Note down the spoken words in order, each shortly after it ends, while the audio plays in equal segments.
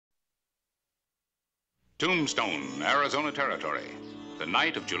Tombstone, Arizona Territory. The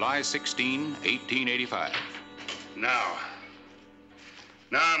night of July 16, 1885. Now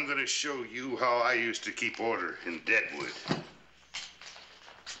I'm going to show you how I used to keep order in Deadwood.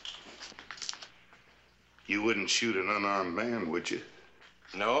 You wouldn't shoot an unarmed man, would you?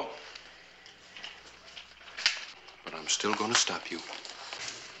 No. But I'm still going to stop you.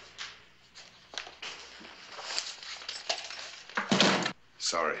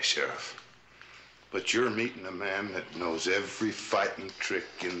 Sorry, Sheriff. But you're meeting a man that knows every fighting trick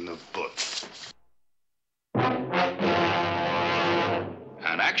in the book.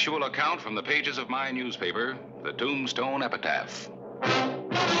 An actual account from the pages of my newspaper, the Tombstone Epitaph.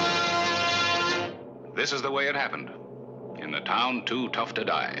 This is the way it happened, in the town too tough to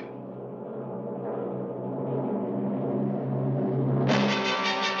die.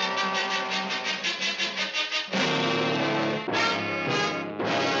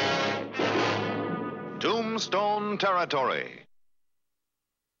 Tombstone Territory.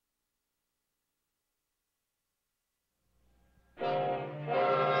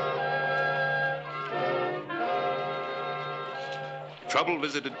 Trouble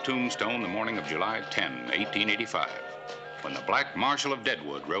visited Tombstone the morning of July 10, 1885, when the Black Marshal of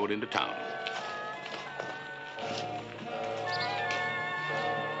Deadwood rode into town.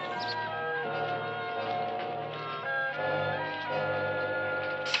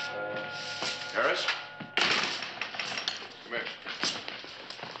 Harris? Come here.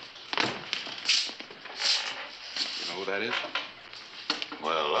 You know who that is?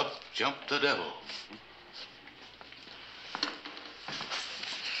 Well, up jumped the devil.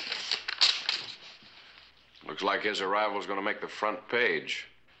 Looks like his arrival's going to make the front page.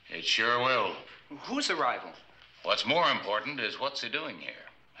 It sure will. Whose arrival? What's more important is what's he doing here,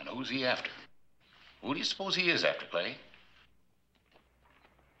 and who's he after? Who do you suppose he is after, Clay?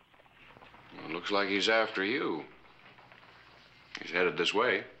 Well, looks like he's after you. He's headed this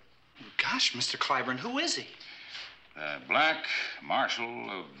way. Gosh, Mr. Clyburn, who is he? The Black Marshal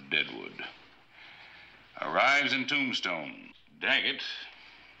of Deadwood arrives in Tombstone. Daggett,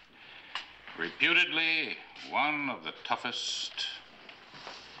 reputedly one of the toughest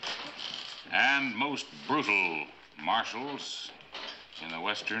and most brutal marshals in the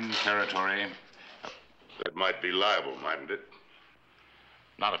Western Territory. That might be libel, mightn't it?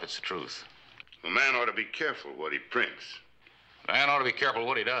 Not if it's the truth. A man ought to be careful what he prints. A man ought to be careful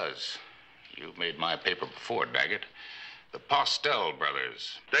what he does. You've made my paper before, Daggett. The Postel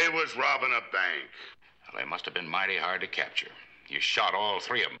brothers. They was robbing a bank. Well, they must have been mighty hard to capture. You shot all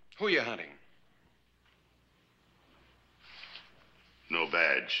three of them. Who are you hunting? No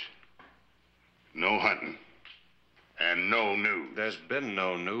badge. No hunting. And no news. There's been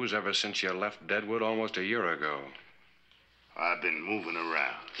no news ever since you left Deadwood almost a year ago. I've been moving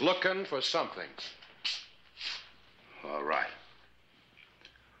around. Looking for something. All right.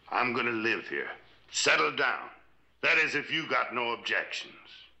 I'm gonna live here. Settle down. That is, if you got no objections.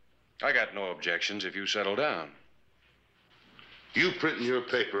 I got no objections if you settle down. You printing your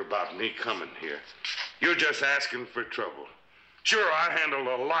paper about me coming here, you're just asking for trouble. Sure, I handled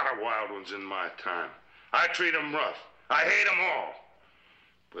a lot of wild ones in my time. I treat them rough. I hate them all.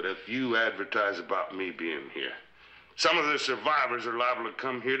 But if you advertise about me being here, some of the survivors are liable to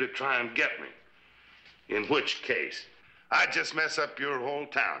come here to try and get me. In which case, I'd just mess up your whole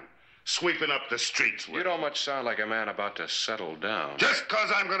town, sweeping up the streets with You don't much sound like a man about to settle down. Just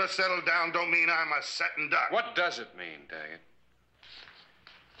because I'm going to settle down don't mean I'm a sitting duck. What does it mean, Daggett?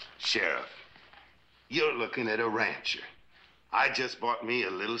 Sheriff, you're looking at a rancher. I just bought me a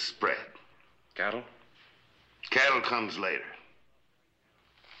little spread. Cattle? Cattle comes later.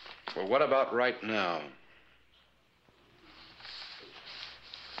 Well, what about right now?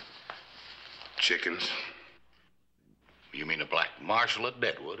 Chickens. You mean a Black Marshal of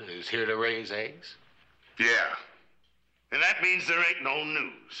Deadwood is here to raise eggs? Yeah. And that means there ain't no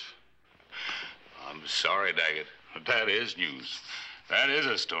news. I'm sorry, Daggett, but that is news. That is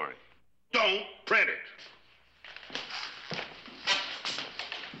a story. Don't print it.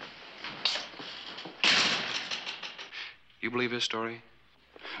 You believe his story?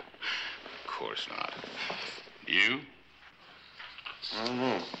 Of course not. You? I don't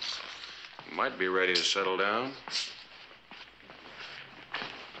know. He might be ready to settle down.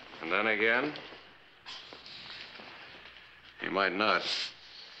 And then again, he might not.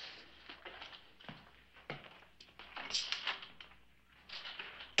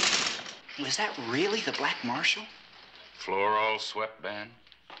 Was that really the Black Marshal? Floor all swept, Ben?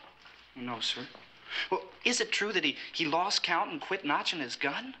 No, sir. Well, is it true that he lost count and quit notching his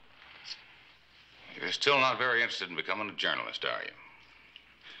gun? You're still not very interested in becoming a journalist, are you?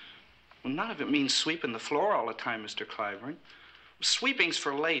 Well, none of it means sweeping the floor all the time, Mr. Clyburn. Sweeping's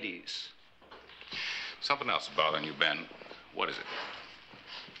for ladies. Something else bothering you, Ben. What is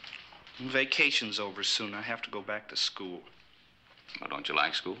it? Vacation's over soon. I have to go back to school. Well, don't you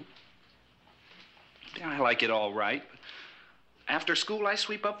like school? Yeah, I like it all right. But after school, I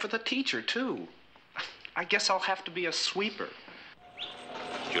sweep up for the teacher, too. I guess I'll have to be a sweeper.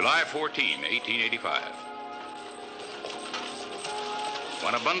 July 14, 1885.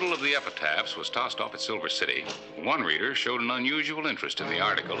 When a bundle of the epitaphs was tossed off at Silver City, one reader showed an unusual interest in the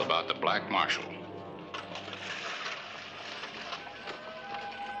article about the Black Marshal.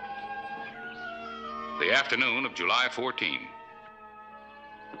 The afternoon of July 14.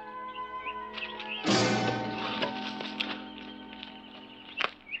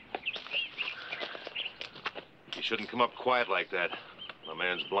 You shouldn't come up quiet like that. My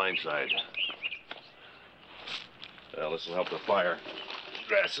man's blindside. Well, this will help the fire.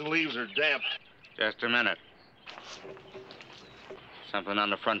 Grass and leaves are damp. Just a minute. Something on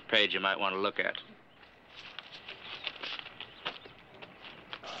the front page you might want to look at.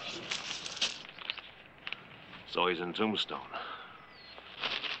 So he's in Tombstone.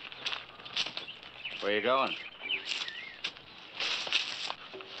 Where you going?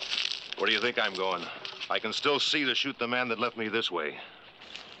 Where do you think I'm going? I can still see to shoot the man that left me this way.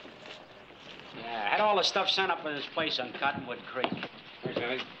 Yeah, I had all the stuff sent up in this place on Cottonwood Creek.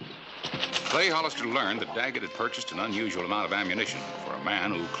 Clay Hollister learned that Daggett had purchased an unusual amount of ammunition for a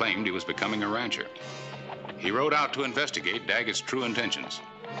man who claimed he was becoming a rancher. He rode out to investigate Daggett's true intentions.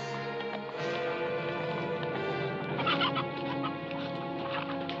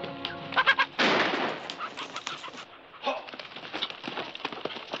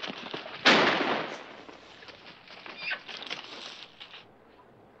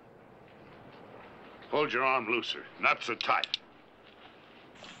 Hold your arm looser, not so tight.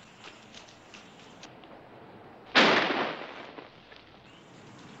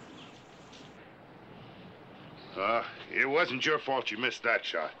 It wasn't your fault you missed that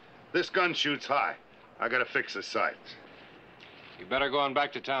shot. This gun shoots high. I gotta fix the sights. You better go on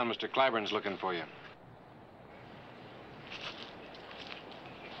back to town. Mr. Clyburn's looking for you.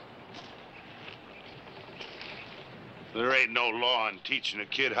 There ain't no law on teaching a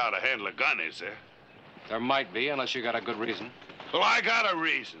kid how to handle a gun, is there? There might be, unless you got a good reason. Well, I got a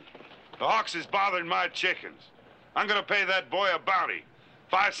reason. The hawks is bothering my chickens. I'm gonna pay that boy a bounty.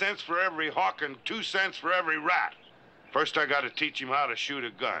 5 cents for every hawk and 2 cents for every rat. First, I gotta teach him how to shoot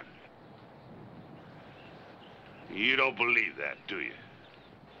a gun. You don't believe that, do you?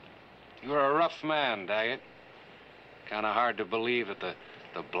 You're a rough man, Daggett. Kind of hard to believe that the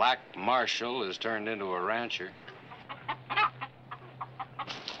Black Marshal is turned into a rancher.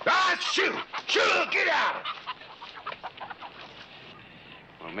 Ah, shoot! Shoot! Get out!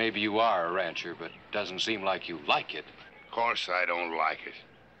 Well, maybe you are a rancher, but it doesn't seem like you like it. Of course I don't like it.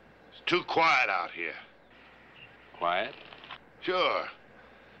 It's too quiet out here. Quiet? Sure.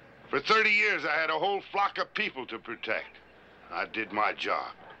 For 30 years, I had a whole flock of people to protect. I did my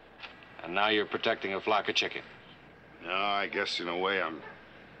job. And now you're protecting a flock of chicken. No, I guess in a way I'm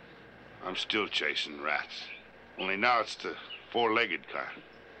still chasing rats. Only now it's the four-legged kind.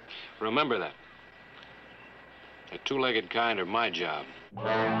 Remember that. The two-legged kind are my job.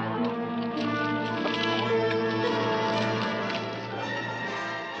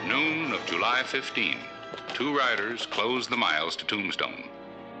 Noon of July 15. 2 riders closed the miles to Tombstone.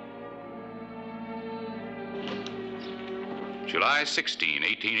 July 16,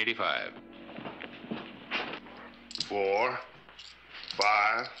 1885. 4,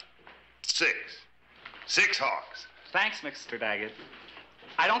 5, 6. 6 hawks. Thanks, Mr. Daggett.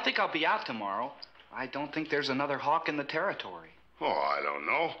 I don't think I'll be out tomorrow. I don't think there's another hawk in the territory. Oh, I don't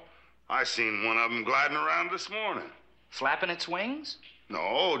know. I seen one of them gliding around this morning. Flapping its wings?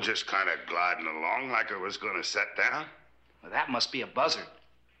 No, just kind of gliding along like it was going to set down. Well, that must be a buzzard.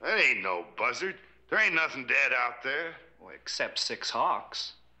 That ain't no buzzard. There ain't nothing dead out there. Well, except 6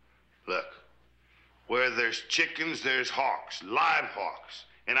 hawks. Look, where there's chickens, there's hawks, live hawks.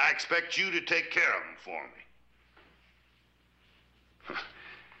 And I expect you to take care of them for me.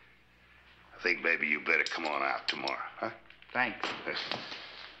 I think maybe you better come on out tomorrow, huh? Thanks.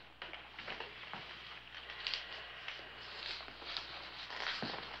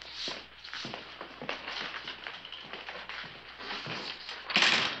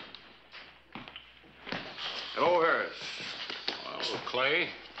 Hello, Harris. Well, Clay,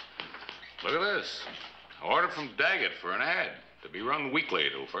 look at this. Order from Daggett for an ad to be run weekly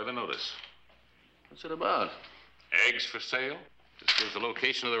till further notice. What's it about? Eggs for sale. Just gives the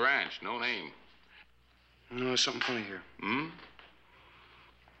location of the ranch, no name. No, there's something funny here. Hmm?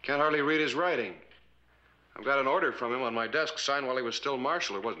 Can't hardly read his writing. I've got an order from him on my desk signed while he was still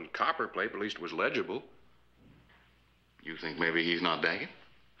Marshal. It wasn't copperplate, but at least it was legible. You think maybe he's not Daggett?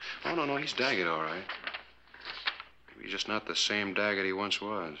 Oh, no, he's Daggett, all right. Maybe he's just not the same Daggett he once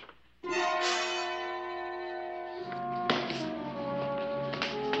was.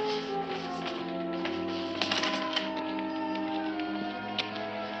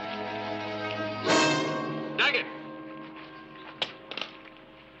 Daggett!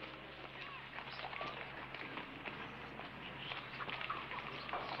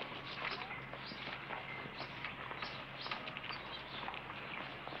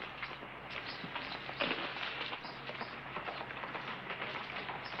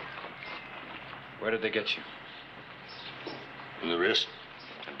 Where did they get you? In the wrist.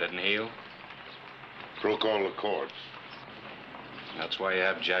 It didn't heal? Broke all the cords. That's why you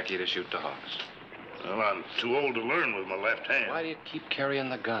have Jackie to shoot the hawks. Well, I'm too old to learn with my left hand. Why do you keep carrying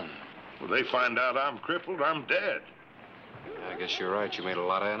the gun? Well, they find out I'm crippled, I'm dead. I guess you're right. You made a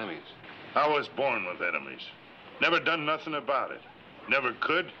lot of enemies. I was born with enemies. Never done nothing about it. Never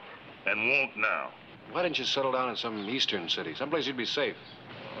could and won't now. Why didn't you settle down in some eastern city? Someplace you'd be safe.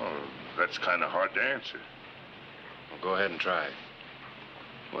 Oh, that's kind of hard to answer. Well, go ahead and try.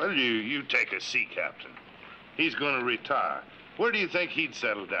 Well, you take a sea captain. He's going to retire. Where do you think he'd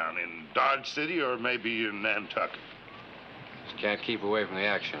settle down? In Dodge City or maybe in Nantucket? Just can't keep away from the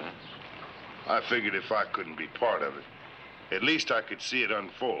action, huh? I figured if I couldn't be part of it, at least I could see it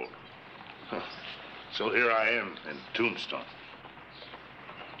unfold. So here I am in Tombstone.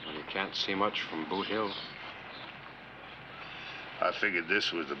 Well, you can't see much from Boot Hill. I figured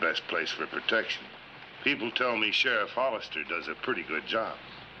this was the best place for protection. People tell me Sheriff Hollister does a pretty good job.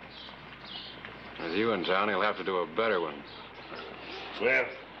 With you in town, he'll have to do a better one. Well,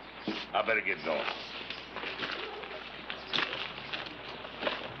 I better get going.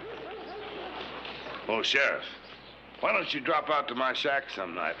 Oh, Sheriff, why don't you drop out to my shack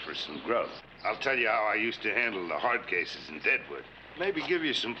some night for some grub? I'll tell you how I used to handle the hard cases in Deadwood. Maybe give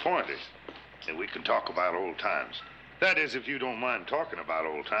you some pointers, and we can talk about old times. That is, if you don't mind talking about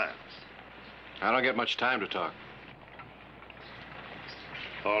old times. I don't get much time to talk.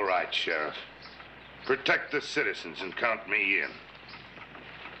 All right, Sheriff. Protect the citizens and count me in.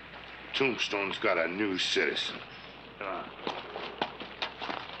 Tombstone's got a new citizen.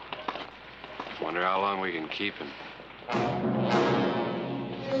 Wonder how long we can keep him.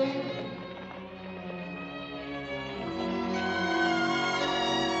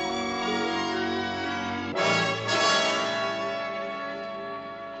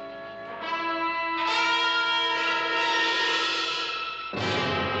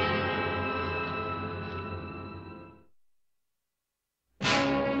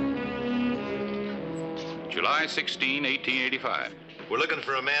 July 16, 1885. We're looking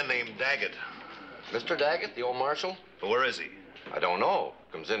for a man named Daggett. Mr. Daggett, the old marshal? Where is he? I don't know.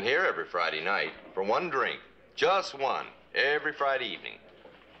 Comes in here every Friday night for one drink. Just one. Every Friday evening.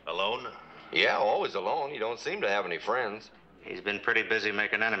 Alone? Yeah, always alone. He don't seem to have any friends. He's been pretty busy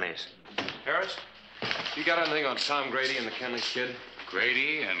making enemies. Harris, you got anything on Tom Grady and the Kenley kid?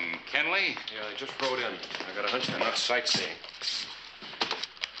 Grady and Kenley? Yeah, they just rode in. I got a hunch they're not sightseeing.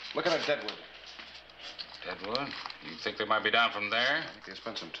 Looking at Deadwood. Deadwood? You think they might be down from there? I think they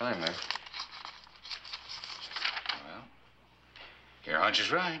spent some time there. Well, your hunch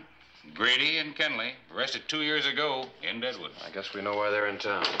is right. Grady and Kenley, arrested 2 years ago in Deadwood. I guess we know why they're in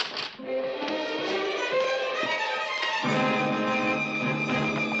town.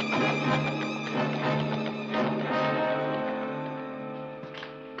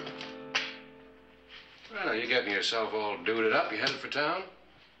 Well, you getting yourself all duded up. You headed for town?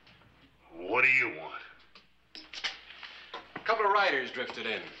 What do you want? A couple of riders drifted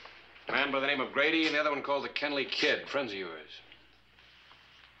in. A man by the name of Grady and the other one called the Kenley Kid, friends of yours.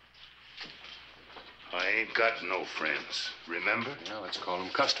 I ain't got no friends, remember? Well, let's call them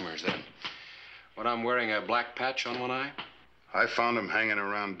customers then. What, I'm wearing a black patch on one eye? I found them hanging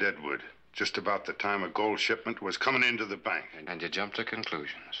around Deadwood just about the time a gold shipment was coming into the bank. And you jumped to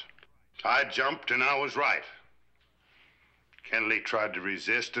conclusions. I jumped and I was right. Kenley tried to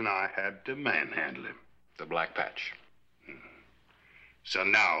resist and I had to manhandle him. The black patch. So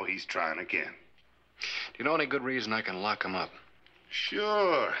now he's trying again. Do you know any good reason I can lock him up?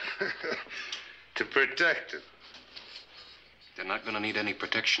 Sure. To protect him. They're not going to need any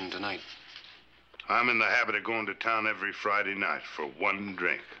protection tonight. I'm in the habit of going to town every Friday night for one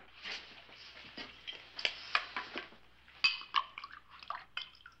drink.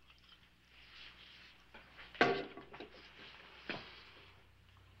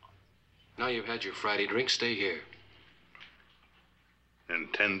 Now you've had your Friday drink, stay here.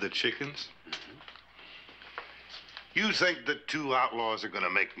 And tend the chickens? You think the two outlaws are going to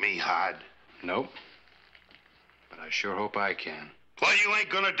make me hide? Nope. But I sure hope I can. Well, you ain't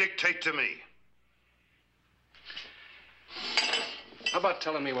going to dictate to me. How about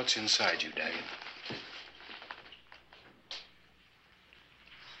telling me what's inside you, Daggett?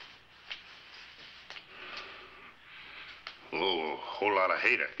 Oh, a whole lot of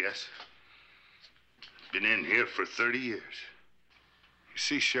hate, I guess. Been in here for 30 years. You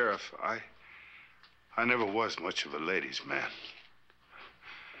see, Sheriff, I never was much of a ladies' man.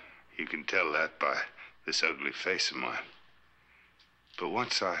 You can tell that by this ugly face of mine. But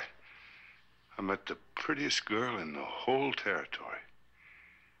once I met the prettiest girl in the whole territory.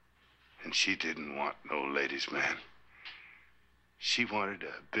 And she didn't want no ladies' man. She wanted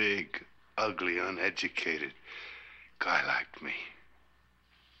a big, ugly, uneducated guy like me.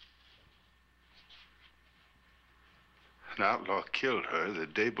 An outlaw killed her the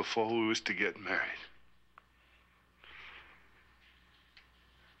day before we was to get married.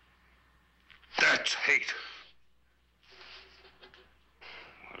 That's hate.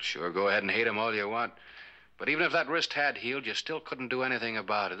 Well, sure, go ahead and hate him all you want. But even if that wrist had healed, you still couldn't do anything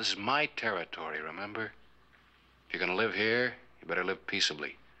about it. This is my territory, remember? If you're gonna live here, you better live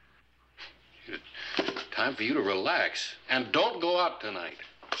peaceably. Time for you to relax. And don't go out tonight.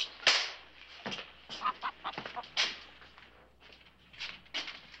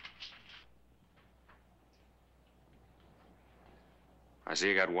 I see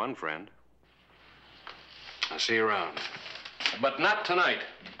you got one friend. I'll see you around. But not tonight.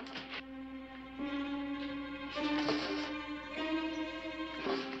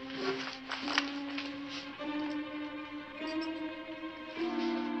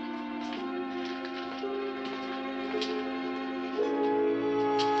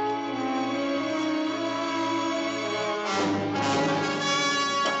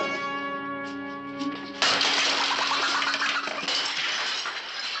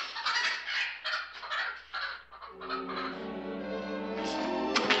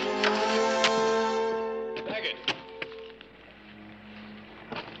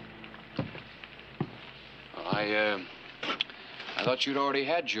 I thought you'd already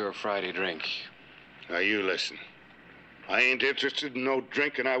had your Friday drink. Now, you listen. I ain't interested in no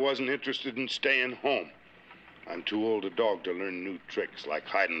drink, and I wasn't interested in staying home. I'm too old a dog to learn new tricks, like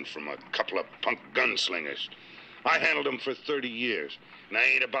hiding from a couple of punk gunslingers. I handled them for 30 years, and I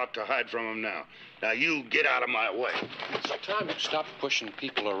ain't about to hide from them now. Now, you get out of my way. It's time you stop pushing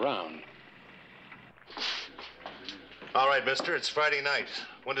people around. All right, mister, it's Friday night.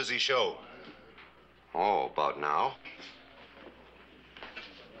 When does he show? Oh, about now.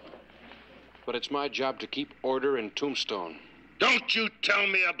 But it's my job to keep order in Tombstone. Don't you tell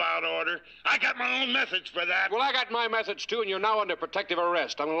me about order. I got my own methods for that. Well, I got my methods, too, and you're now under protective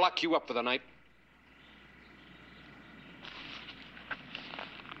arrest. I'm going to lock you up for the night.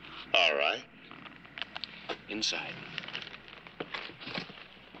 All right. Inside.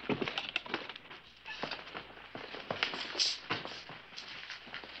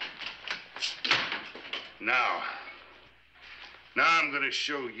 Now I'm going to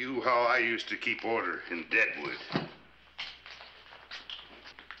show you how I used to keep order in Deadwood.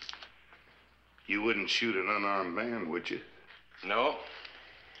 You wouldn't shoot an unarmed man, would you? No.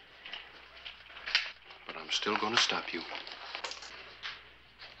 But I'm still going to stop you.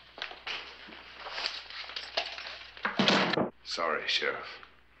 Sorry, Sheriff.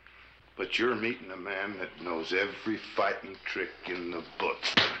 But you're meeting a man that knows every fighting trick in the book.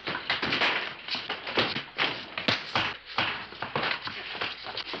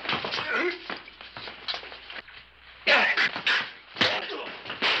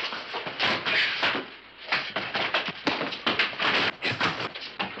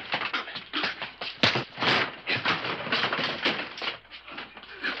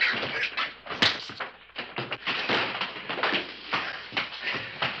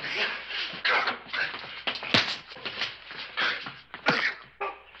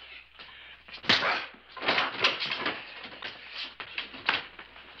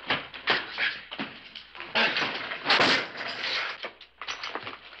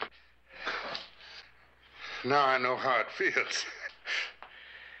 Now I know how it feels.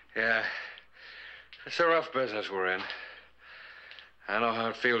 Yeah. It's a rough business we're in. I know how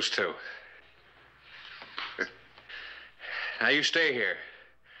it feels, too. Now, you stay here.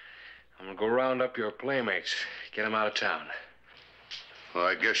 I'm gonna go round up your playmates, get them out of town. Well,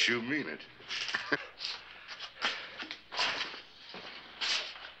 I guess you mean it.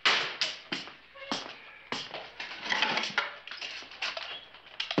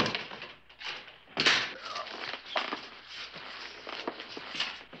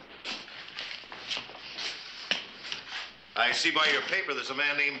 I see by your paper there's a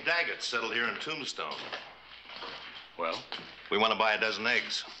man named Daggett settled here in Tombstone. Well? We want to buy a dozen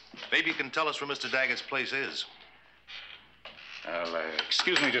eggs. Maybe you can tell us where Mr. Daggett's place is.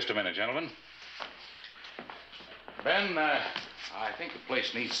 Excuse me just a minute, gentlemen. Ben, I think the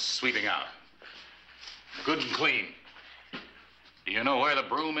place needs sweeping out. Good and clean. Do you know where the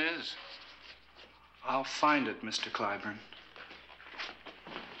broom is? I'll find it, Mr. Clyburn.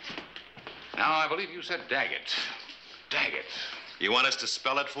 Now, I believe you said Daggett. Daggett. You want us to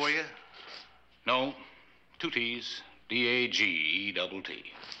spell it for you? No. 2 T's. D-A-G-E-T-T.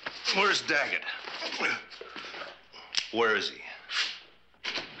 Where's Daggett? Where is he?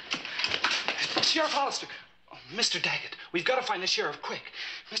 Sheriff Hollister. Oh, Mr. Daggett, we've got to find the sheriff quick.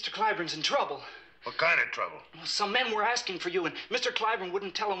 Mr. Clyburn's in trouble. What kind of trouble? Well, some men were asking for you, and Mr. Clyburn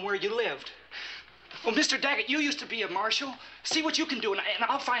wouldn't tell them where you lived. Oh, Mr. Daggett, you used to be a marshal. See what you can do, and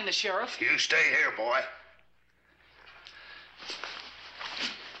I'll find the sheriff. You stay here, boy.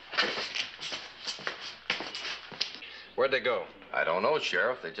 Where'd they go? I don't know,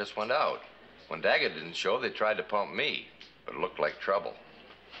 Sheriff. They just went out. When Daggett didn't show, they tried to pump me, but it looked like trouble.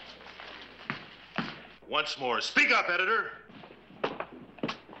 Once more, speak up, editor.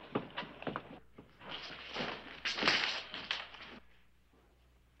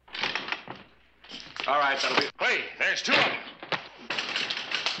 All right, that'll be... Hey, there's 2 of them.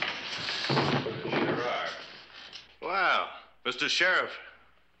 Sure are. Wow. Mr. Sheriff,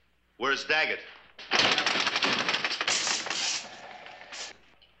 where's Daggett?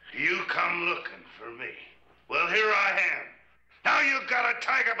 You come looking for me. Well, here I am. Now you've got a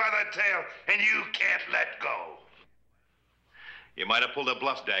tiger by the tail, and you can't let go. You might have pulled a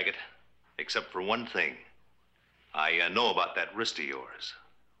bluff, Daggett, except for one thing. I know about that wrist of yours.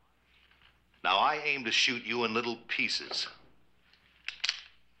 Now, I aim to shoot you in little pieces,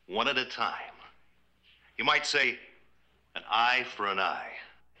 one at a time. You might say, an eye for an eye.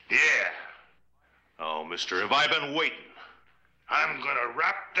 Yeah. Oh, mister, have I been waiting? I'm gonna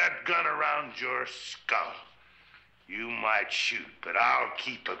wrap that gun around your skull. You might shoot, but I'll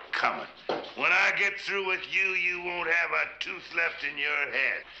keep it coming. When I get through with you, you won't have a tooth left in your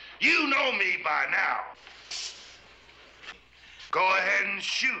head. You know me by now. Go ahead and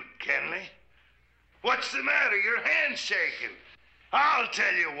shoot, Kenley. What's the matter? Your hand's shaking. I'll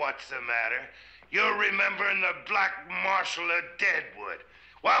tell you what's the matter. You're remembering the Black Marshal of Deadwood.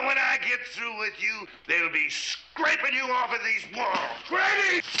 Well, when I get through with you, they'll be scraping you off of these walls.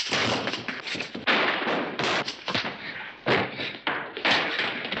 Ready?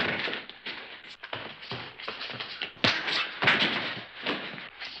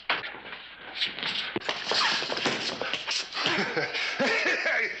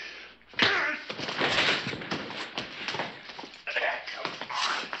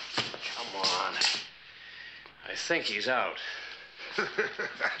 Come on. I think he's out.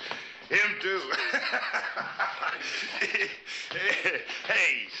 Him too.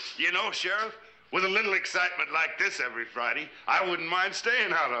 Hey, you know, Sheriff, with a little excitement like this every Friday, I wouldn't mind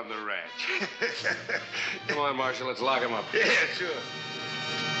staying out on the ranch. Come on, Marshal, let's lock him up. Yeah, sure.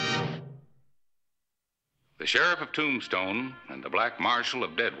 The Sheriff of Tombstone and the Black Marshal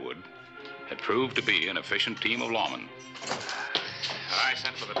of Deadwood had proved to be an efficient team of lawmen. I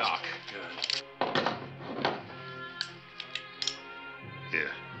sent for the doc.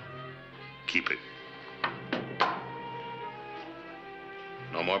 Here, keep it.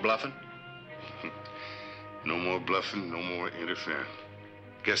 No more bluffing? No more bluffing, no more interfering.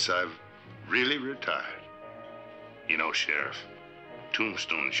 Guess I've really retired. You know, Sheriff,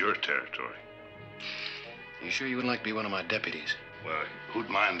 Tombstone's your territory. You sure you wouldn't like to be one of my deputies? Well, who'd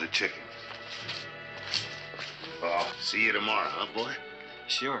mind the chicken? Well, see you tomorrow, huh, boy?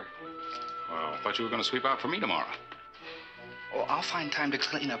 Sure. Well, I thought you were going to sweep out for me tomorrow. Oh, I'll find time to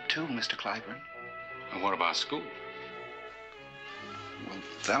clean up, too, Mr. Clyburn. And what about school? Well,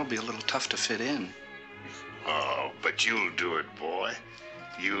 that'll be a little tough to fit in. Oh, but you'll do it, boy.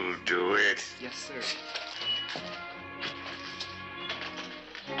 You'll do it. Yes, sir.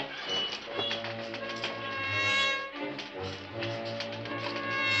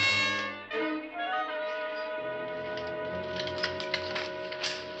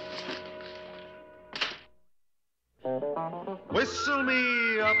 Whistle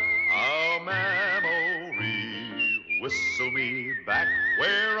me up a memory, whistle me back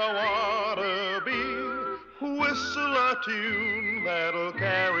where I wanna be, whistle a tune that'll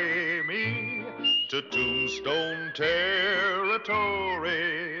carry me to Tombstone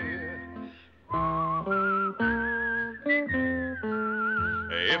territory.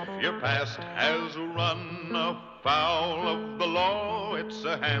 If your past has run afoul of the law, it's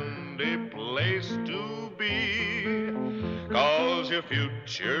a handy place to be. 'Cause your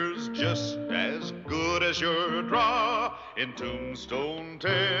future's just as good as your draw in Tombstone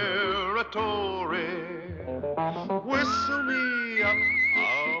territory. Whistle me up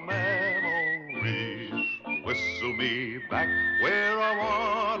a memory. Whistle me back where I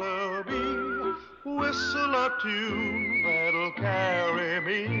wanna be. Whistle a tune that'll carry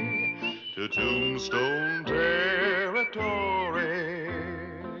me to Tombstone territory.